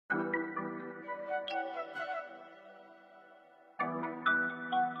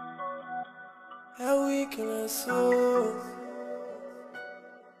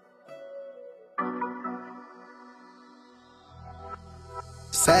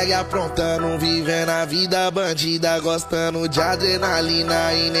Segue aprontando, vivendo a vida bandida, gostando de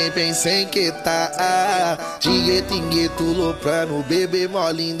adrenalina e nem pensa em que tá. De gueto em gueto, loprando, bebê mó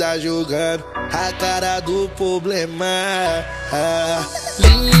linda jogando a cara do problema.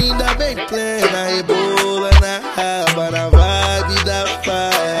 Linda, bem plena, rebola na raba, na vibe da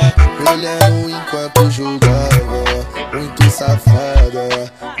faia, olhando enquanto jogava, muito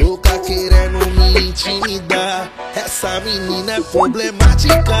safada, louca querendo me intimidar. Essa menina é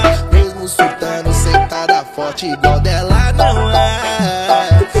problemática, mesmo surtando, sentada forte igual dela não há.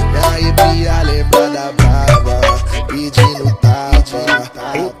 Me arrepia, lembra da brava, pedindo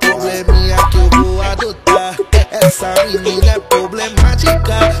tapa. O probleminha que eu vou adotar. Essa menina é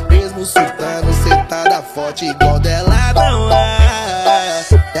problemática, mesmo surtando, sentada forte igual dela não há.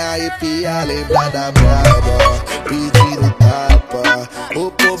 Me arrepia, lembra da brava, pedindo tapa.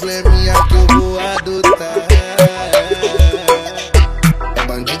 O probleminha que eu vou adotar.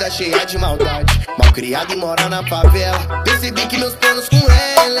 Cheia de maldade, mal criada e mora na favela. Percebi que meus planos com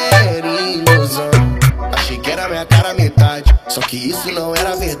ela eram ilusão. Achei que era minha cara metade, só que isso não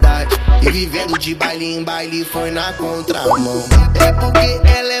era verdade. E vivendo de baile em baile foi na contramão. É porque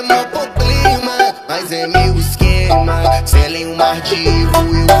ela é mó problema, mas é meu esquema. Se ela em um mar de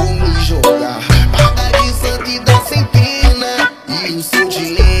erro eu vou me jogar. Paga de santo e dá sem pena, e o seu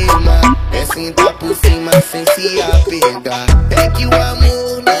dilema é sentar por cima sem se apegar. É que o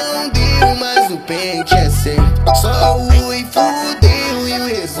amor não deu, mas o pente é certo. Só o e fudeu e o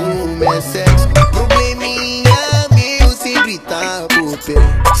resumo é sexo. Probleminha meu sempre tá por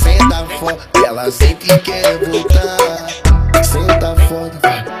perto. Senta foda, ela sempre quer voltar. Senta foda,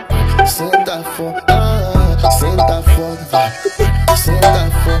 vai, senta foda, senta foda, vai, senta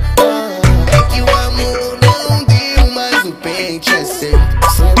foda. É que o amor não deu, mas o pente é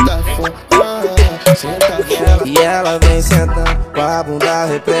certo. Senta foda, senta foda. E ela vem sentando, com a bunda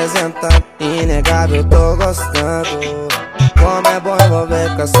representando. Inegável, eu tô gostando. Como é bom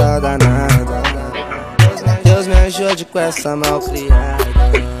envolver com essa danada. Deus me ajude com essa malcriada.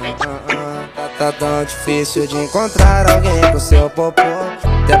 Tá tão difícil de encontrar alguém com seu popô.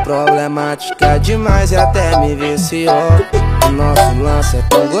 É problemática demais e até me viciou. O nosso lance é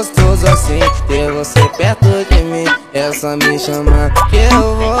tão gostoso assim, ter você perto de mim. É só me chamar que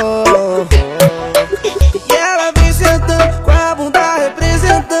eu vou. E ela vem sentando, com a bunda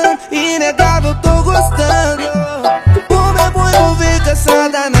representando. Inegável, tô gostando. Como é bom envolver com essa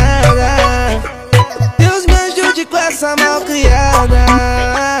danada. Deus me ajude com essa malcriada.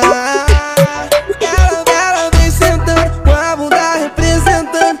 Ela vem sentando, com a bunda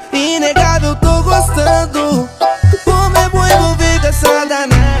representando. Inegável, tô gostando. Como é bom envolver com essa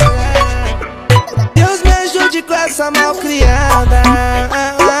danada. Deus me ajude com essa malcriada.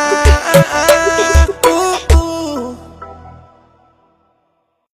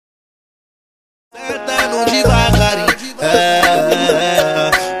 Apertando devagarinho,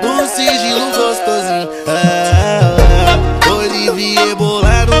 no sigilo gostosinho, Olivier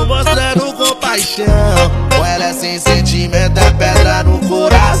bolando, mostrando compaixão. Com ela sem sentimento, é pedra no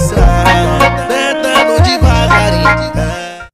coração. Apertando devagarinho,